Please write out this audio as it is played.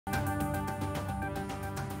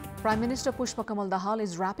Prime Minister Pushpakamal Dahal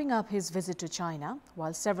is wrapping up his visit to China,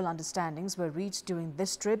 while several understandings were reached during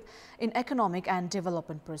this trip. In economic and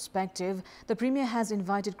development perspective, the Premier has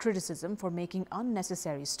invited criticism for making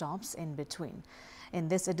unnecessary stops in between. In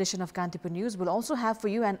this edition of Kantipur News, we'll also have for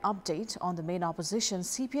you an update on the main opposition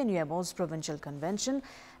CPN-UMO's provincial convention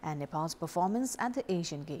and Nepal's performance at the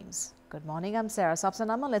Asian Games. Good morning, I'm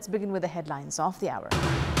Sapsanamma. Let's begin with the headlines of the hour.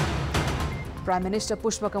 Prime Minister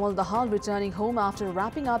Pushpakamal Dahal, returning home after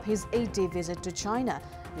wrapping up his 8-day visit to China,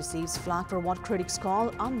 receives flack for what critics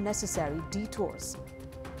call unnecessary detours.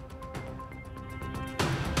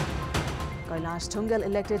 Kailash Thungal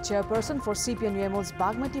elected chairperson for CPN-UMO's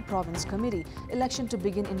Bagmati Province Committee. Election to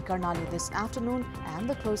begin in Karnali this afternoon and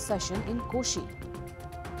the closed session in Koshi.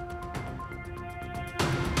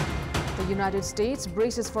 The United States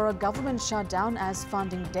braces for a government shutdown as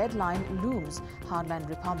funding deadline looms. Hardline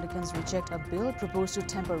Republicans reject a bill proposed to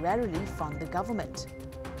temporarily fund the government.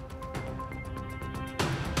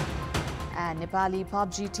 And Nepali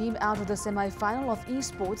PUBG team out of the semi-final of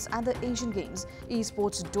esports at the Asian Games.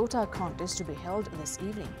 Esports Dota contest to be held this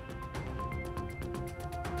evening.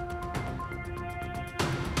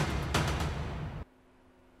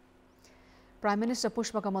 Prime Minister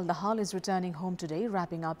Pushpakamal Dahal is returning home today,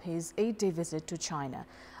 wrapping up his 8-day visit to China.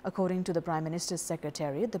 According to the Prime Minister's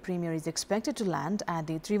Secretariat, the Premier is expected to land at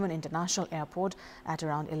the Trivandrum International Airport at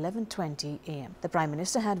around 11:20 a.m. The Prime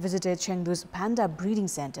Minister had visited Chengdu's Panda Breeding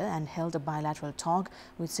Center and held a bilateral talk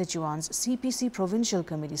with Sichuan's CPC Provincial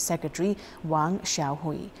Committee Secretary Wang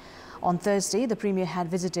Xiaohui. On Thursday, the Premier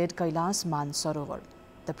had visited Kailash Mansarovar.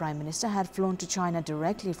 The Prime Minister had flown to China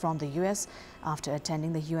directly from the US after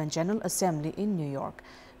attending the UN General Assembly in New York.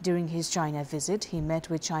 During his China visit, he met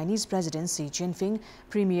with Chinese President Xi Jinping,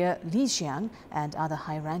 Premier Li Qiang, and other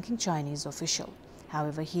high-ranking Chinese officials.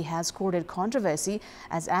 However, he has courted controversy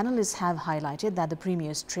as analysts have highlighted that the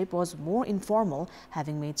Premier's trip was more informal,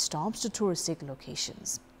 having made stops to touristic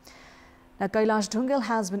locations. Now, Kailash Thungal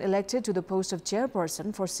has been elected to the post of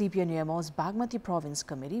chairperson for CPN-UMO's Bagmati Province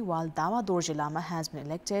Committee, while Dawa Dorje Lama has been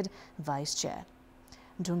elected vice chair.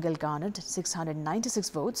 Thungal garnered 696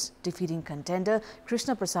 votes, defeating contender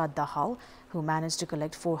Krishna Prasad Dahal, who managed to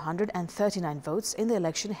collect 439 votes in the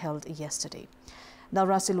election held yesterday.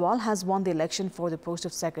 Navra Silwal has won the election for the post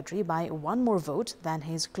of secretary by one more vote than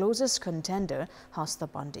his closest contender, Hasta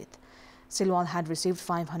Pandit. Silwal had received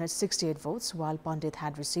 568 votes, while Pandit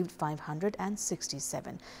had received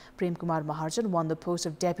 567. Prem Kumar Maharjan won the post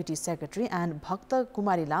of Deputy Secretary and Bhakta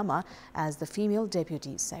Kumari Lama as the female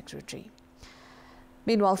Deputy Secretary.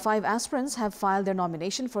 Meanwhile, 5 aspirants have filed their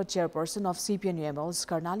nomination for chairperson of CPN-UMO's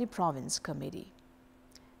Karnali Province Committee.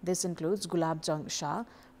 This includes Gulab Jung Shah,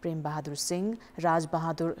 Prem Bahadur Singh, Raj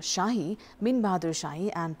Bahadur Shahi, Min Bahadur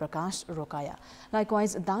Shahi and Prakash Rokaya.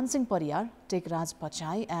 Likewise, Dan Singh Pariyar, Tek Raj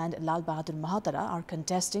Pachai and Lal Bahadur Mahatara are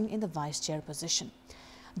contesting in the vice chair position.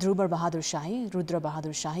 Dhrubar Bahadur Shahi, Rudra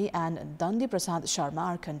Bahadur Shahi and Dandi Prasad Sharma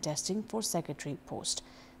are contesting for secretary post.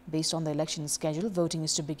 Based on the election schedule, voting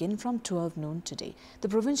is to begin from 12 noon today. The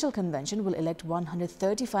provincial convention will elect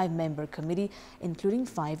 135-member committee, including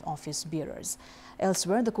 5 office bearers.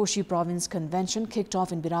 Elsewhere, the Koshi province convention kicked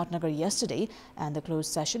off in Biratnagar yesterday and the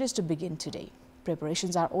closed session is to begin today.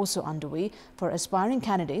 Preparations are also underway for aspiring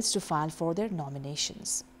candidates to file for their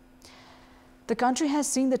nominations. The country has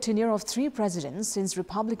seen the tenure of 3 presidents since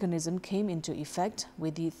republicanism came into effect,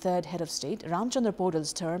 with the third head of state, Ramchandra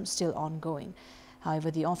Podal's term, still ongoing.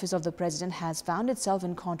 However, the office of the president has found itself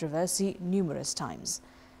in controversy numerous times.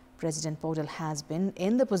 President Podal has been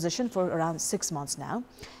in the position for around 6 months now.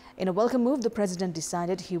 In a welcome move, the president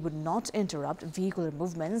decided he would not interrupt vehicular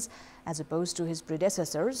movements as opposed to his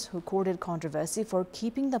predecessors, who courted controversy for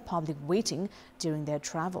keeping the public waiting during their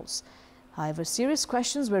travels. However, serious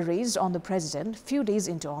questions were raised on the president few days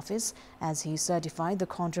into office as he certified the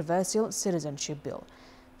controversial citizenship bill.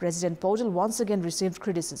 President Podal once again received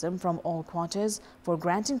criticism from all quarters for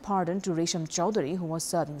granting pardon to Resham Chaudhary, who was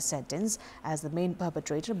serving sentence as the main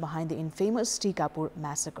perpetrator behind the infamous Tikapur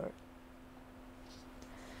massacre.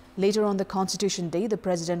 Later on the Constitution Day, the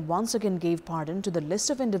president once again gave pardon to the list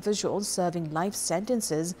of individuals serving life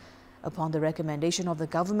sentences upon the recommendation of the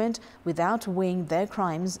government without weighing their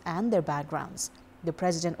crimes and their backgrounds. The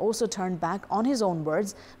president also turned back on his own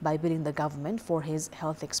words by billing the government for his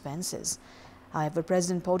health expenses. However,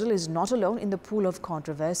 President Podal is not alone in the pool of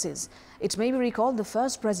controversies. It may be recalled the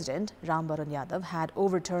first president, Ram Baran Yadav, had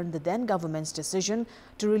overturned the then government's decision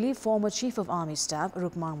to relieve former Chief of Army Staff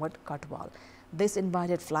Rukmanwat Katwal. This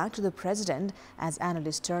invited flack to the president, as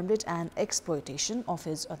analysts termed it an exploitation of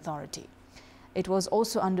his authority. It was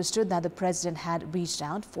also understood that the president had reached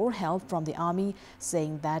out for help from the army,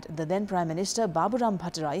 saying that the then Prime Minister Baburam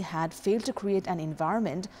Bhattarai had failed to create an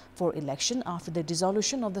environment for election after the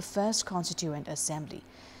dissolution of the First Constituent Assembly.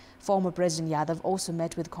 Former President Yadav also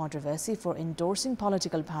met with controversy for endorsing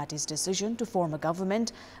political parties' decision to form a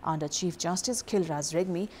government under Chief Justice Khilraj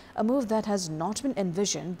Regmi, a move that has not been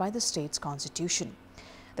envisioned by the state's constitution.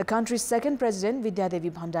 The country's second president, Vidyadevi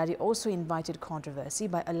Bhandari, also invited controversy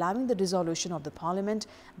by allowing the dissolution of the parliament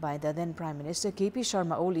by the then Prime Minister KP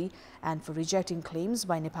Sharma Oli and for rejecting claims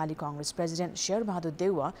by Nepali Congress President Sher Bahadur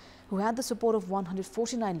Dewa, who had the support of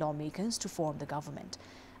 149 lawmakers to form the government.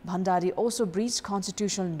 Bhandari also breached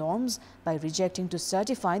constitutional norms by rejecting to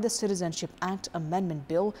certify the Citizenship Act Amendment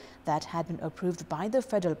Bill that had been approved by the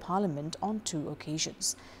federal parliament on 2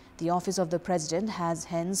 occasions. The office of the president has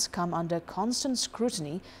hence come under constant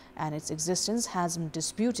scrutiny and its existence has been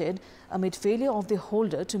disputed amid failure of the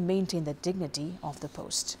holder to maintain the dignity of the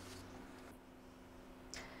post.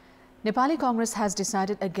 Nepali Congress has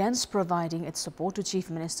decided against providing its support to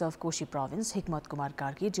Chief Minister of Koshi Province, Hikmat Kumar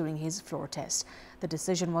Karki, during his floor test. The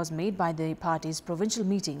decision was made by the party's provincial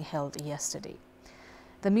meeting held yesterday.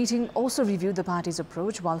 The meeting also reviewed the party's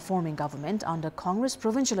approach while forming government under Congress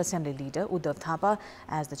Provincial Assembly leader Uddhav Thapa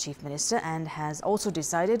as the Chief Minister and has also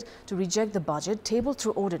decided to reject the budget tabled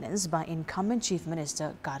through ordinance by incumbent Chief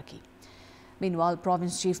Minister Karki. Meanwhile,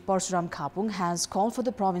 Province Chief Parsuram Khapung has called for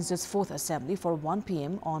the province's 4th Assembly for 1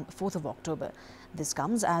 p.m. on 4th of October. This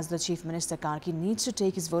comes as the Chief Minister Karki needs to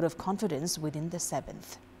take his vote of confidence within the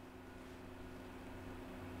 7th.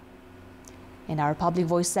 In our Public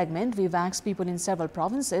Voice segment, we've asked people in several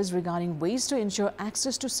provinces regarding ways to ensure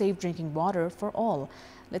access to safe drinking water for all.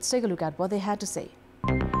 Let's take a look at what they had to say.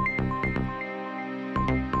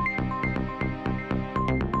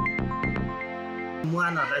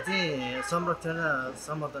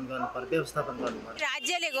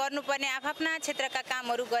 राज्यले गर्नुपर्ने आफ्ना क्षेत्रका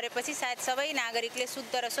कामहरू गरेपछि सायद सबै नागरिकले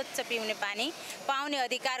शुद्ध र स्वच्छ पिउने पानी पाउने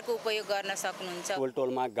अधिकारको उपयोग गर्न सक्नुहुन्छ।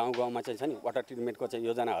 टोलटोलमा गाउँ-गाउँमा चाहिँ छ नि वाटर ट्रिटमेन्टको चाहिँ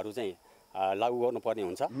योजनाहरू चाहिँ लागू गर्नुपर्ने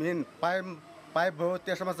हुन्छ। मेन पाइप हो,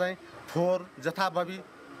 त्यसमा चाहिँ फोहोर जथाभावी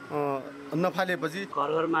नफालेपछि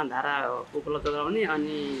घर-घरमा धारा उपलब्ध गराउने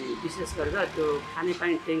अनि विशेष गरेर त्यो खाने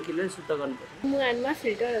पानी ट्याङ्कीले शुद्ध गर्नुपर्छ। मुहानमा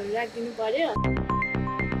फिल्टरहरू राखिदिनु पर्यो।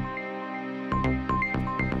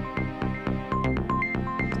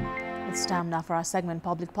 It's time now for our segment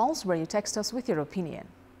Public Pulse, where you text us with your opinion.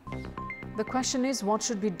 The question is, what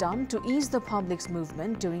should be done to ease the public's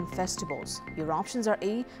movement during festivals? Your options are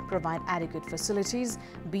A. Provide adequate facilities,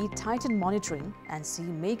 B. Tighten monitoring, and C.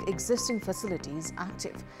 Make existing facilities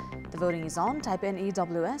active. The voting is on. Type in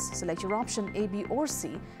EWS, select your option A, B or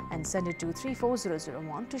C and send it to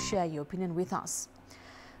 34001 to share your opinion with us.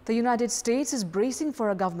 The United States is bracing for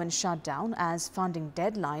a government shutdown as funding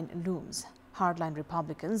deadline looms. Hardline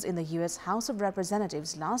Republicans in the U.S. House of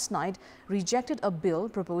Representatives last night rejected a bill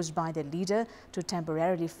proposed by their leader to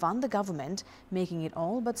temporarily fund the government, making it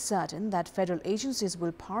all but certain that federal agencies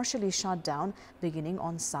will partially shut down beginning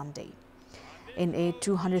on Sunday. In a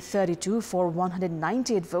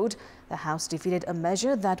 232-198 vote, the House defeated a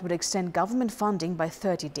measure that would extend government funding by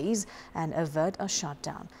 30 days and avert a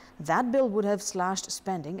shutdown. That bill would have slashed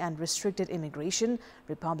spending and restricted immigration,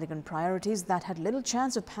 Republican priorities that had little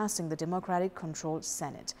chance of passing the Democratic-controlled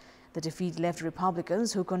Senate. The defeat left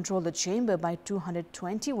Republicans, who controlled the chamber by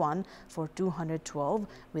 221-212,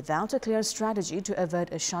 without a clear strategy to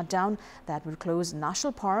avert a shutdown that would close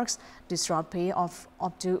national parks, disrupt pay of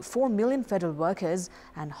up to 4 million federal workers,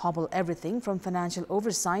 and hobble everything from financial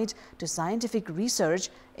oversight to scientific research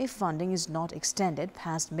if funding is not extended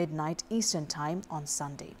past midnight Eastern Time on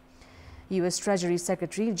Sunday. U.S. Treasury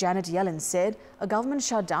Secretary Janet Yellen said a government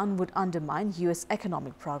shutdown would undermine U.S.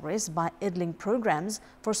 economic progress by idling programs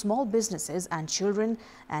for small businesses and children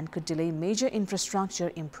and could delay major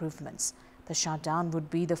infrastructure improvements. The shutdown would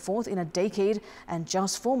be the 4th in a decade and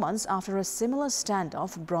just 4 months after a similar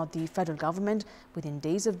standoff brought the federal government within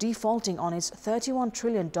days of defaulting on its $31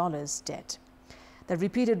 trillion debt. The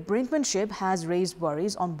repeated brinkmanship has raised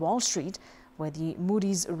worries on Wall Street, where the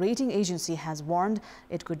Moody's rating agency has warned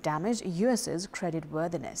it could damage U.S.'s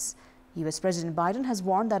creditworthiness. U.S. President Biden has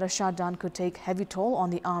warned that a shutdown could take heavy toll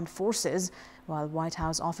on the armed forces, while White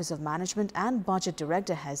House Office of Management and Budget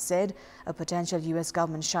Director has said a potential U.S.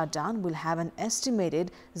 government shutdown will have an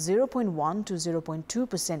estimated 0.1 to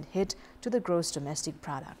 0.2% hit to the gross domestic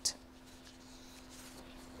product.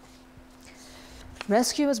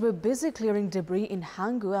 Rescuers were busy clearing debris in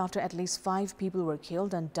Hangu after at least 5 people were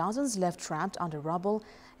killed and dozens left trapped under rubble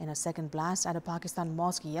in a second blast at a Pakistan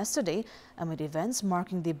mosque yesterday amid events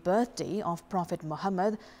marking the birthday of Prophet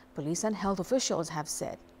Muhammad, police and health officials have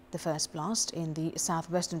said. The first blast in the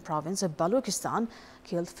southwestern province of Balochistan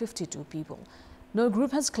killed 52 people. No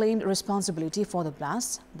group has claimed responsibility for the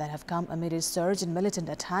blasts that have come amid a surge in militant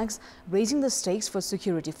attacks, raising the stakes for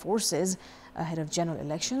security forces ahead of general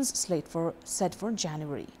elections set for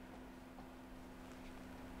January.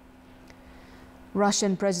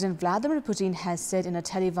 Russian President Vladimir Putin has said in a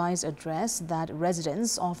televised address that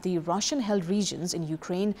residents of the Russian-held regions in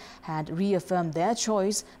Ukraine had reaffirmed their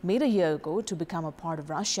choice made a year ago to become a part of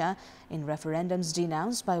Russia in referendums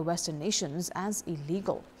denounced by Western nations as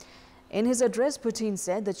illegal. In his address, Putin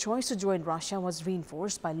said the choice to join Russia was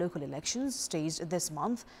reinforced by local elections staged this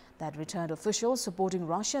month that returned officials supporting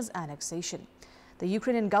Russia's annexation. The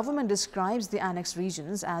Ukrainian government describes the annexed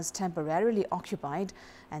regions as temporarily occupied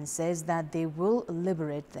and says that they will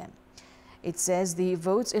liberate them. It says the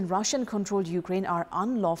votes in Russian-controlled Ukraine are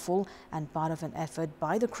unlawful and part of an effort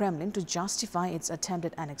by the Kremlin to justify its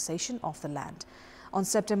attempted annexation of the land. On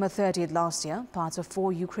September 30th last year, parts of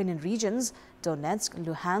 4 Ukrainian regions, Donetsk,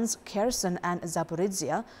 Luhansk, Kherson and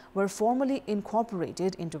Zaporizhia, were formally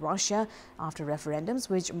incorporated into Russia after referendums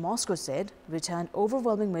which Moscow said returned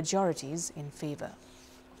overwhelming majorities in favor.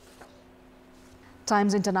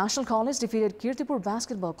 Times International College defeated Kantipur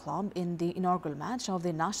Basketball Club in the inaugural match of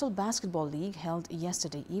the National Basketball League held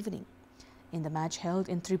yesterday evening. In the match held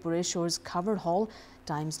in Tripureshore's covered hall,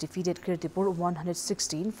 Times defeated Kantipur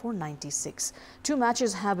 116-96. 2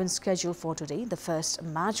 matches have been scheduled for today. The first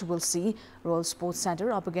match will see Royal Sports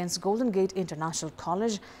Centre up against Golden Gate International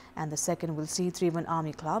College, and the second will see Trivan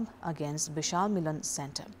Army Club against Bishal Milan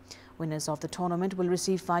Centre. Winners of the tournament will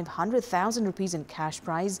receive 500,000 rupees in cash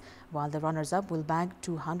prize, while the runners-up will bag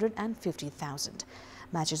 250,000.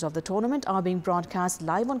 Matches of the tournament are being broadcast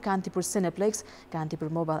live on Kantipur Cineplex, Kantipur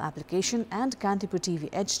mobile application and Kantipur TV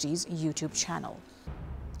HD's YouTube channel.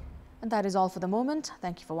 And that is all for the moment.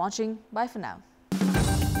 Thank you for watching. Bye for now.